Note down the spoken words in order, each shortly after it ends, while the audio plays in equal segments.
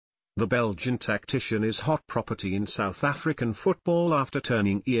The Belgian tactician is hot property in South African football after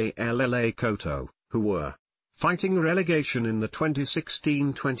turning Ea Lla Koto, who were fighting relegation in the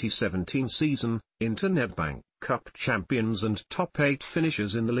 2016-2017 season, into Nedbank Cup champions and top 8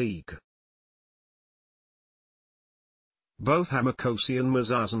 finishers in the league. Both Hamakosi and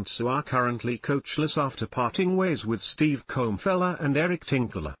Mazazantsu are currently coachless after parting ways with Steve Comfella and Eric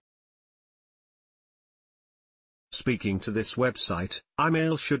Tinkler. Speaking to this website,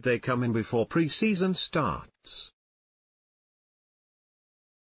 Eymael should they come in before pre-season starts.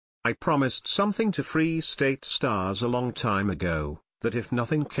 I promised something to Free State Stars a long time ago, that if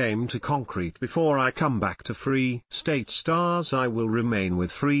nothing came to concrete before I come back to Free State Stars I will remain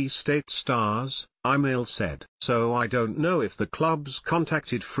with Free State Stars, Eymael said. So I don't know if the clubs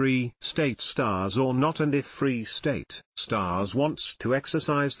contacted Free State Stars or not, and if Free State Stars wants to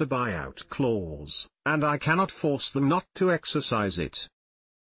exercise the buyout clause, and I cannot force them not to exercise it.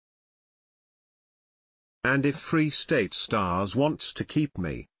 And if Free State Stars wants to keep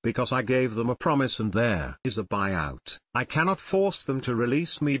me, because I gave them a promise and there is a buyout, I cannot force them to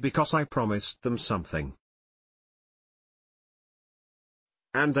release me because I promised them something.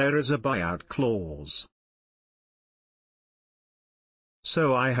 And there is a buyout clause.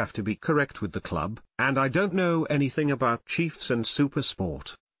 So I have to be correct with the club, and I don't know anything about Chiefs and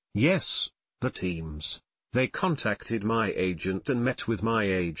SuperSport. Yes, the teams. They contacted my agent and met with my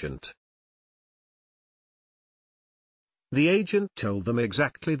agent. The agent told them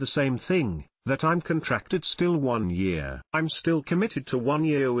exactly the same thing, that I'm contracted still 1 year. I'm still committed to 1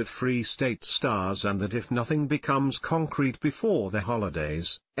 year with Free State Stars, and that if nothing becomes concrete before the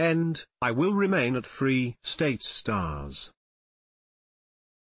holidays end, I will remain at Free State Stars.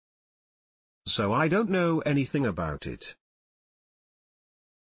 So I don't know anything about it.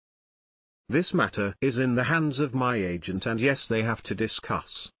 This matter is in the hands of my agent, and yes, they have to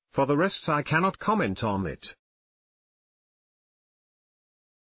discuss. For the rest I cannot comment on it.